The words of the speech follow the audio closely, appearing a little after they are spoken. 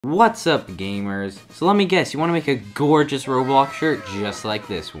What's up, gamers? So let me guess, you want to make a gorgeous Roblox shirt just like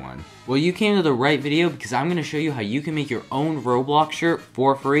this one? Well, you came to the right video because I'm going to show you how you can make your own Roblox shirt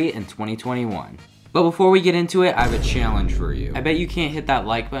for free in 2021. But before we get into it, I have a challenge for you. I bet you can't hit that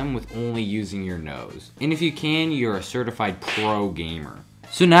like button with only using your nose. And if you can, you're a certified pro gamer.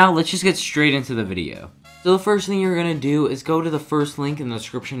 So now, let's just get straight into the video. So the first thing you're going to do is go to the first link in the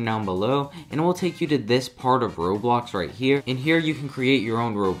description down below, and it will take you to this part of Roblox right here, and here you can create your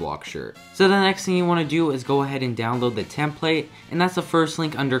own Roblox shirt. So the next thing you want to do is go ahead and download the template, and that's the first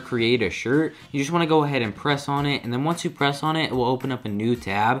link under create a shirt. You just want to go ahead and press on it, and then once you press on it, it will open up a new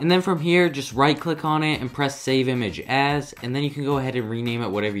tab, and then from here just right click on it and press save image as, and then you can go ahead and rename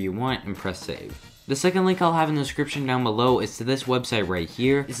it whatever you want and press save. The second link I'll have in the description down below is to this website right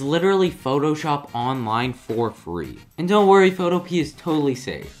here. It's literally Photoshop online for free. And don't worry, Photopea is totally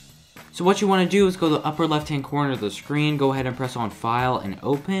safe. So what you want to do is go to the upper left hand corner of the screen, go ahead and press on file and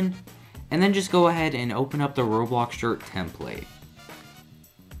open. And then just go ahead and open up the Roblox shirt template.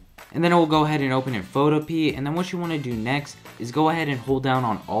 And then it will go ahead and open in Photopea. And then what you want to do next is go ahead and hold down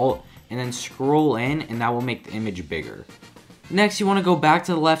on Alt and then scroll in, and that will make the image bigger. Next, you want to go back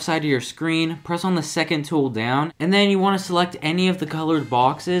to the left side of your screen, press on the second tool down, and then you want to select any of the colored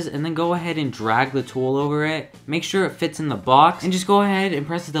boxes, and then go ahead and drag the tool over it. Make sure it fits in the box, and just go ahead and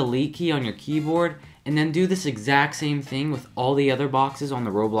press the delete key on your keyboard, and then do this exact same thing with all the other boxes on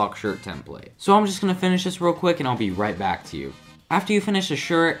the Roblox shirt template. So I'm just going to finish this real quick, and I'll be right back to you. After you finish the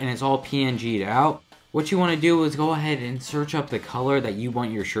shirt and it's all PNG'd out, what you want to do is go ahead and search up the color that you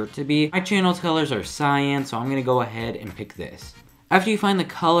want your shirt to be. My channel's colors are cyan, so I'm going to go ahead and pick this. After you find the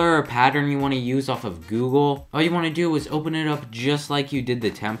color or pattern you want to use off of Google, all you want to do is open it up just like you did the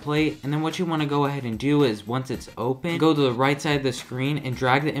template. And then what you want to go ahead and do is once it's open, go to the right side of the screen and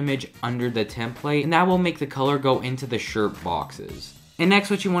drag the image under the template. And that will make the color go into the shirt boxes. And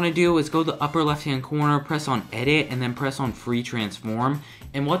next what you want to do is go to the upper left hand corner, press on edit, and then press on free transform.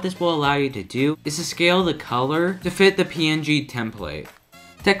 And what this will allow you to do is to scale the color to fit the PNG template.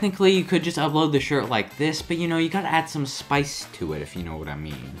 Technically you could just upload the shirt like this, but you know, you gotta add some spice to it if you know what I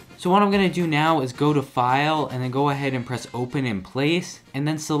mean. So what I'm gonna do now is go to file and then go ahead and press open in place, and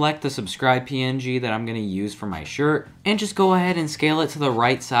then select the subscribe PNG that I'm gonna use for my shirt, and just go ahead and scale it to the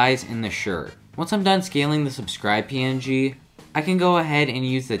right size in the shirt. Once I'm done scaling the subscribe PNG, I can go ahead and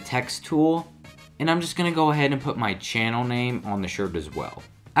use the text tool, and I'm just going to go ahead and put my channel name on the shirt as well.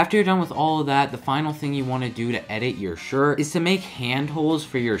 After you're done with all of that, the final thing you want to do to edit your shirt is to make handholds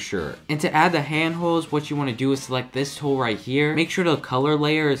for your shirt. And to add the handholds, what you want to do is select this tool right here, make sure the color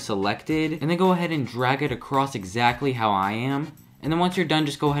layer is selected, and then go ahead and drag it across exactly how I am. And then once you're done,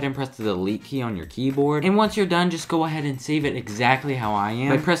 just go ahead and press the delete key on your keyboard. And once you're done, just go ahead and save it exactly how I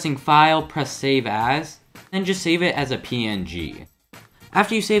am. By pressing file, press save as, and just save it as a PNG.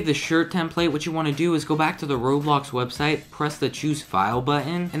 After you save the shirt template, what you want to do is go back to the Roblox website, press the choose file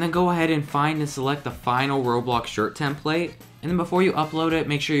button, and then go ahead and find and select the final Roblox shirt template. And then before you upload it,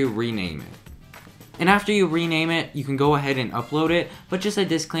 make sure you rename it. And after you rename it, you can go ahead and upload it, but just a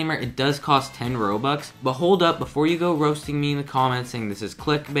disclaimer, it does cost 10 Robux. But hold up, before you go roasting me in the comments saying this is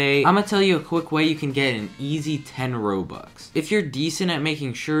clickbait, I'm gonna tell you a quick way you can get an easy 10 Robux. If you're decent at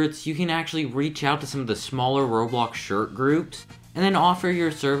making shirts, you can actually reach out to some of the smaller Roblox shirt groups, and then offer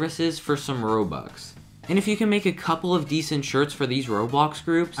your services for some Robux. And if you can make a couple of decent shirts for these Roblox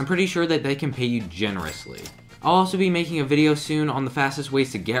groups, I'm pretty sure that they can pay you generously. I'll also be making a video soon on the fastest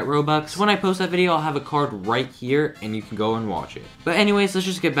ways to get Robux. So when I post that video, I'll have a card right here and you can go and watch it. But anyways, let's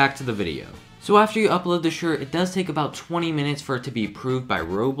just get back to the video. So after you upload the shirt, it does take about 20 minutes for it to be approved by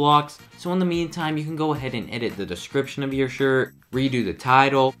Roblox. So in the meantime, you can go ahead and edit the description of your shirt, redo the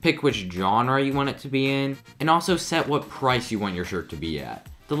title, pick which genre you want it to be in, and also set what price you want your shirt to be at.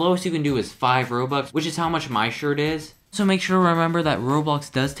 The lowest you can do is 5 Robux, which is how much my shirt is. So make sure to remember that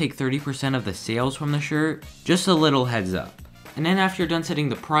Roblox does take 30% of the sales from the shirt. Just a little heads up. And then after you're done setting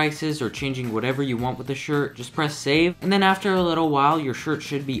the prices or changing whatever you want with the shirt, just press save. And then after a little while, your shirt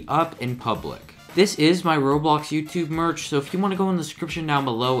should be up in public. This is my Roblox YouTube merch, so if you want to go in the description down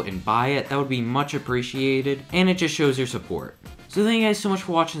below and buy it, that would be much appreciated. And it just shows your support. So thank you guys so much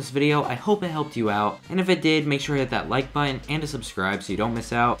for watching this video. I hope it helped you out. And if it did, make sure to hit that like button and to subscribe so you don't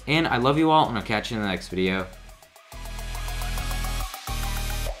miss out. And I love you all, and I'll catch you in the next video.